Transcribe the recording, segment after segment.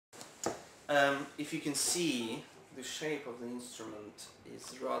If you can see, the shape of the instrument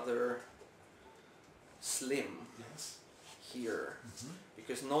is rather slim. Yes. Here,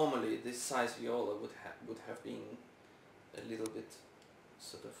 because normally this size viola would have been a little bit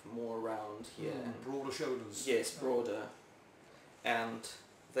sort of more round here and broader shoulders. yes, broader, and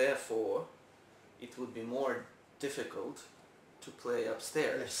therefore it would be more difficult to play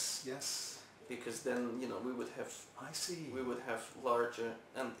upstairs. Yes, yes. Because then we would have. I see. We would have larger,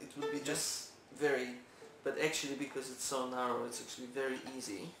 and it would be just very. But actually, because it's so narrow, it's actually very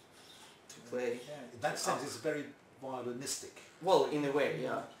easy to play. Yeah, in that sense, it's very violinistic. Well, in a way,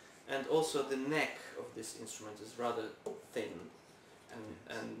 yeah. And also the neck of this instrument is rather thin,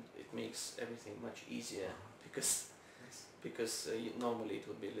 and it makes everything much easier because normally it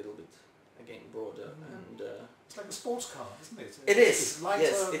would be a little bit again broader and. It's like a sports car, isn't it? It is. It's lighter,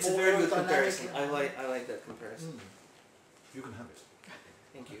 yes, it's a very good comparison. Yeah. I like that comparison. You can have it.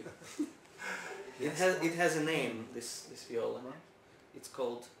 Thank you. It has a name. This viola. It's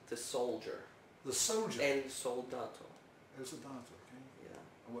called the Soldier. The Soldier. El Soldato. El Soldato. Okay. Yeah.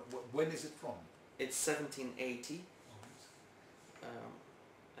 When is it from? It's 1780.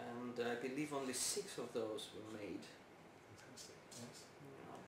 And I believe only 6 of those were made